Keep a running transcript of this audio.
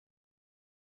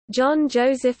John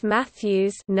Joseph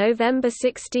Mathews (November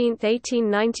 16,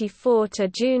 1894 to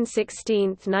June 16,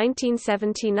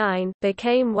 1979)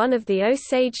 became one of the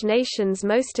Osage Nation's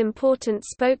most important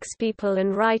spokespeople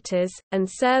and writers, and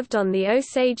served on the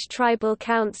Osage Tribal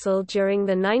Council during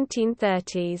the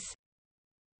 1930s.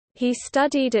 He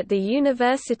studied at the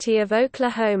University of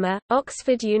Oklahoma,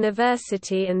 Oxford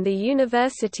University and the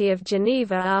University of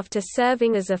Geneva after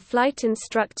serving as a flight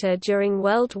instructor during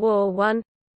World War I.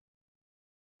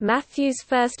 Mathews'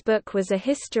 first book was a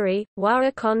history,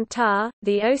 Warakon Ta,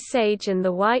 The Osage and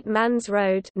the White Man's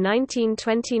Road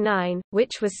 1929,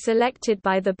 which was selected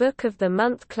by the Book of the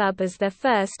Month Club as their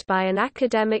first by an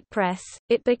academic press.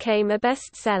 It became a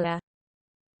bestseller.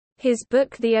 His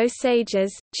book The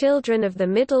Osages, Children of the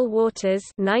Middle Waters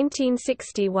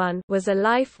 1961 was a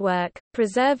life work,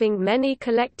 preserving many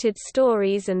collected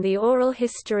stories and the oral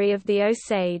history of the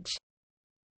Osage.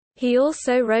 He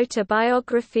also wrote a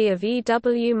biography of E.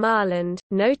 W. Marland,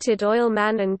 noted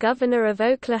oilman and governor of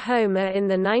Oklahoma in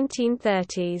the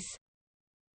 1930s.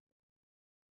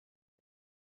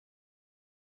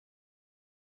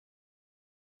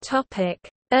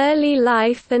 Early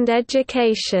life and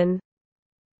education.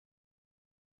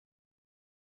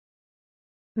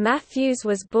 Mathews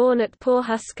was born at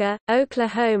Pawhuska,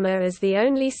 Oklahoma as the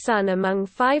only son among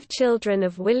 5 children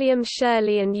of William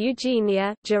Shirley and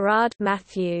Eugenia Gerard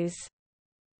Mathews.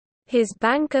 His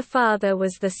banker father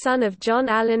was the son of John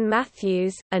Allen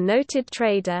Mathews, a noted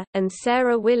trader, and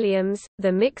Sarah Williams,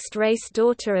 the mixed-race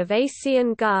daughter of A.C.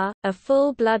 and Gar, a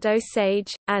full-blood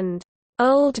Osage, and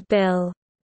Old Bill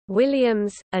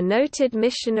Williams, a noted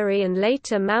missionary and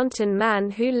later mountain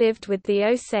man who lived with the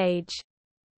Osage.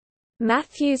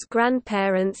 Mathews'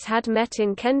 grandparents had met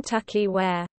in Kentucky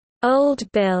where Old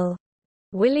Bill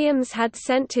Williams had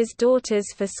sent his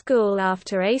daughters for school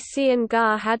after A.C. and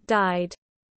Gar had died.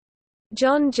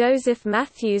 John Joseph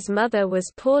Mathews' mother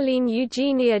was Pauline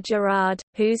Eugenia Gerard,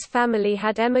 whose family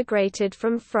had emigrated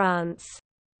from France.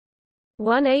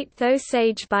 1/8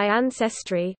 Osage by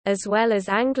ancestry, as well as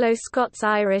Anglo-Scots,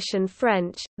 Irish and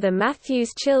French. The Mathews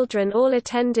children all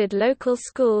attended local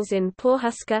schools in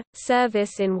Pawhuska.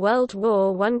 Service in World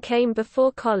War I came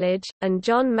before college, and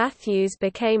John Mathews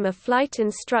became a flight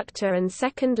instructor and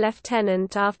second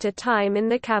lieutenant after time in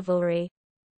the cavalry.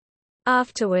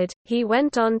 Afterward, he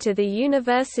went on to the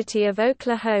University of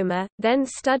Oklahoma, then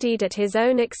studied at his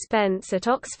own expense at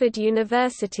Oxford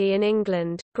University in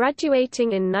England,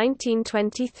 graduating in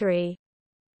 1923.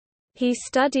 He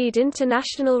studied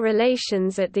international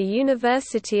relations at the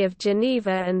University of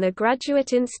Geneva and the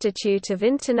Graduate Institute of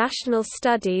International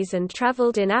Studies and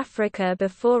traveled in Africa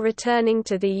before returning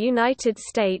to the United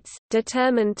States,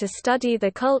 determined to study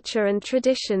the culture and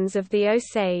traditions of the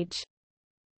Osage.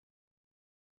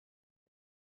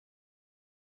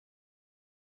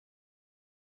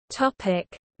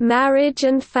 Marriage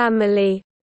and family.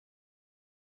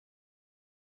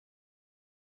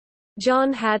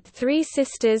 John had 3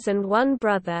 sisters and 1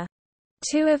 brother.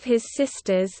 2 of his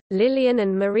sisters, Lillian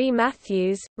and Marie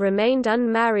Mathews, remained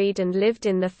unmarried and lived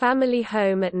in the family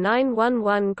home at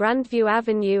 911 Grandview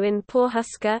Avenue in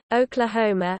Pawhuska,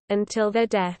 Oklahoma, until their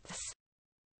deaths.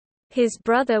 His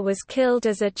brother was killed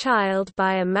as a child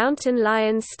by a mountain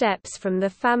lion steps from the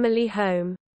family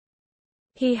home.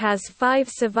 He has 5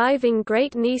 surviving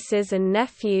great-nieces and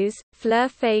nephews: Fleur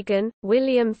Fagan,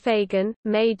 William Fagan,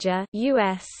 Major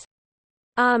U.S.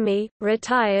 Army,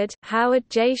 retired, Howard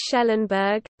J.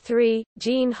 Schellenberg, 3,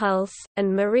 Jean Hulse,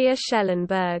 and Maria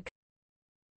Schellenberg.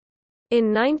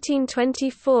 In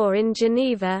 1924 in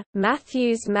Geneva,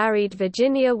 Mathews married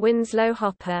Virginia Winslow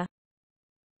Hopper.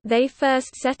 They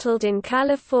first settled in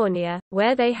California,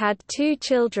 where they had 2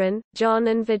 children, John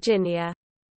and Virginia.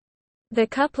 The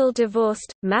couple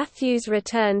divorced. Mathews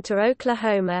returned to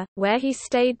Oklahoma, where he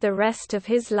stayed the rest of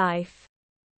his life.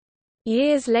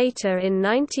 Years later in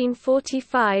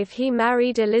 1945 he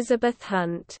married Elizabeth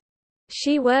Hunt.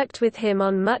 She worked with him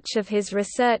on much of his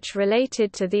research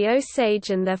related to the Osage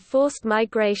and their forced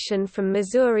migration from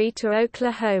Missouri to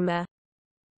Oklahoma.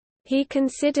 He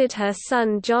considered her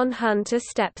son John Hunt a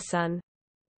stepson.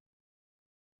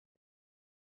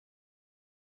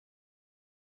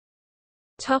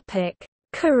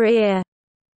 Career.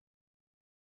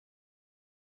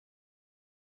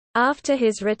 After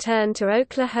his return to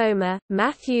Oklahoma,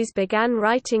 Mathews began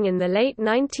writing in the late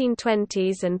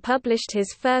 1920s and published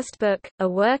his first book, a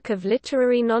work of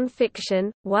literary nonfiction,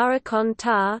 Warakon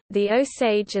Ta, The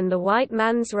Osage and the White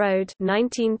Man's Road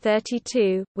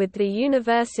 1932, with the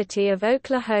University of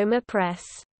Oklahoma Press.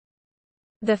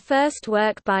 The first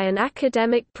work by an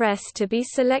academic press to be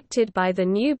selected by the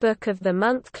New Book of the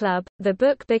Month Club, the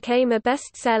book became a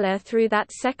bestseller through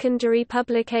that secondary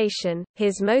publication.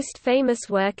 His most famous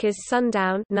work is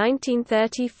Sundown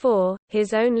 1934,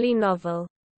 his only novel.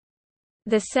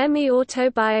 The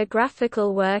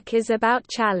semi-autobiographical work is about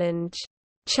Challenge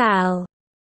Chal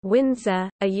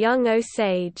Windsor, a young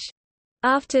Osage.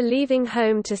 After leaving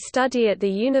home to study at the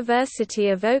University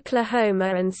of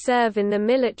Oklahoma and serve in the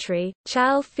military,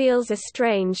 Chal feels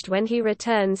estranged when he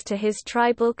returns to his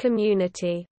tribal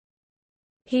community.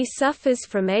 He suffers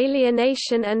from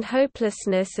alienation and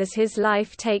hopelessness as his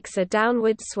life takes a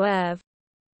downward swerve.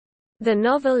 The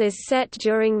novel is set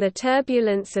during the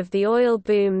turbulence of the oil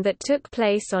boom that took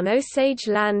place on Osage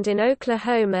land in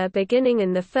Oklahoma beginning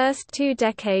in the first 2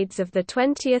 decades of the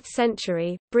 20th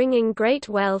century, bringing great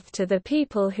wealth to the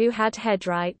people who had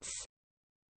headrights.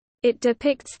 It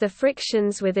depicts the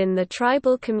frictions within the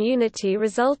tribal community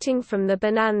resulting from the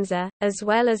bonanza, as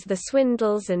well as the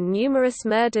swindles and numerous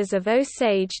murders of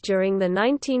Osage during the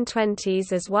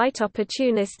 1920s as white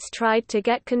opportunists tried to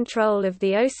get control of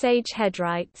the Osage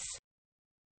headrights.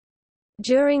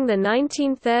 During the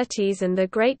 1930s and the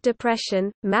Great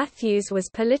Depression, Mathews was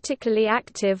politically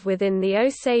active within the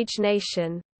Osage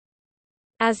Nation.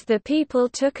 As the people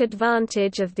took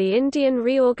advantage of the Indian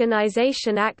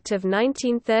Reorganization Act of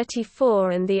 1934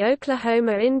 and the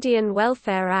Oklahoma Indian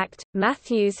Welfare Act,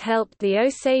 Mathews helped the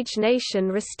Osage Nation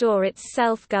restore its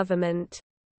self-government.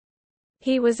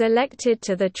 He was elected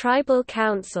to the Tribal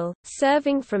Council,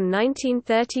 serving from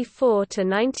 1934 to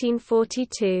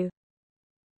 1942.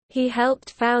 He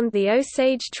helped found the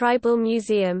Osage Tribal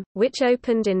Museum, which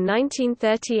opened in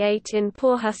 1938 in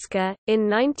Pawhuska. In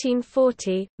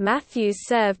 1940, Mathews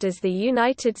served as the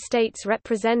United States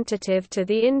representative to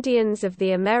the Indians of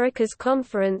the Americas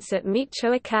Conference at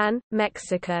Michoacán,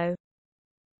 Mexico.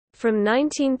 From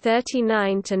 1939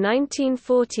 to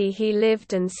 1940 he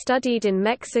lived and studied in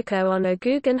Mexico on a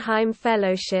Guggenheim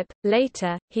Fellowship.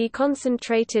 Later, he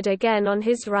concentrated again on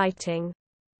his writing.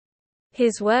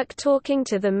 His work Talking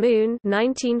to the Moon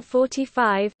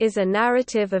 1945 is a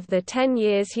narrative of the 10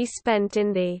 years he spent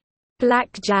in the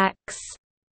blackjacks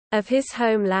of his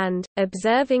homeland,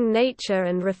 observing nature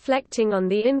and reflecting on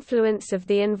the influence of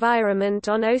the environment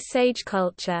on Osage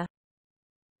culture.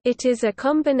 It is a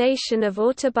combination of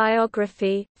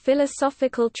autobiography,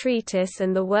 philosophical treatise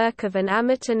and the work of an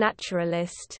amateur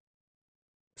naturalist.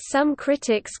 Some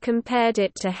critics compared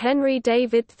it to Henry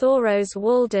David Thoreau's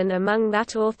Walden among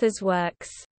that author's works.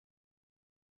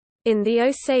 In The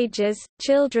Osages,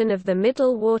 Children of the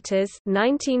Middle Waters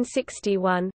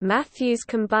 1961, Mathews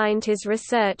combined his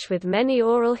research with many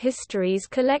oral histories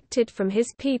collected from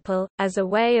his people, as a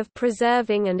way of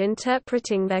preserving and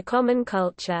interpreting their common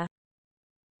culture.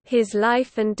 His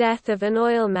Life and Death of an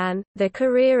Oilman, The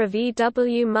Career of E.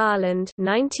 W. Marland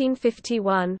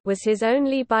 1951 was his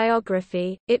only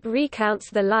biography. It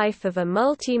recounts the life of a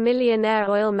multi-millionaire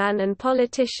oilman and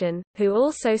politician, who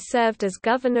also served as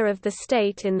governor of the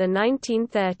state in the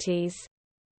 1930s.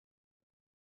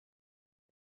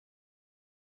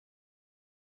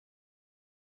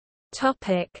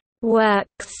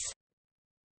 Works.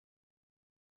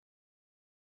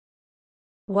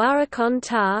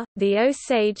 Warracontar, The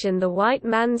Osage and the White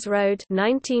Man's Road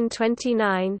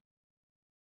 1929.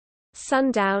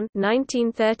 Sundown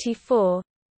 1934.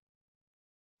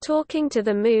 Talking to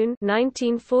the Moon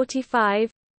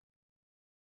 1945.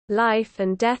 Life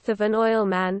and Death of an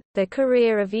Oilman, The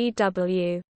Career of E.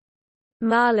 W.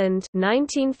 Marland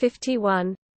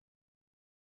 1951.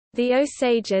 The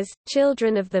Osages,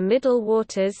 Children of the Middle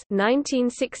Waters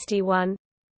 1961.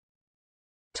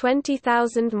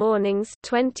 20,000 Mornings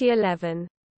 2011.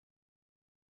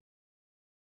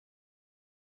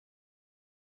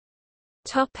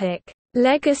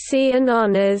 Legacy and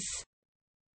honors.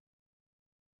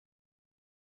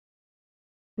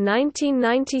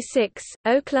 1996,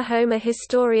 Oklahoma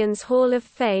Historians Hall of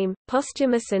Fame,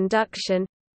 posthumous induction.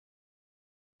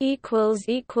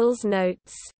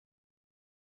 Notes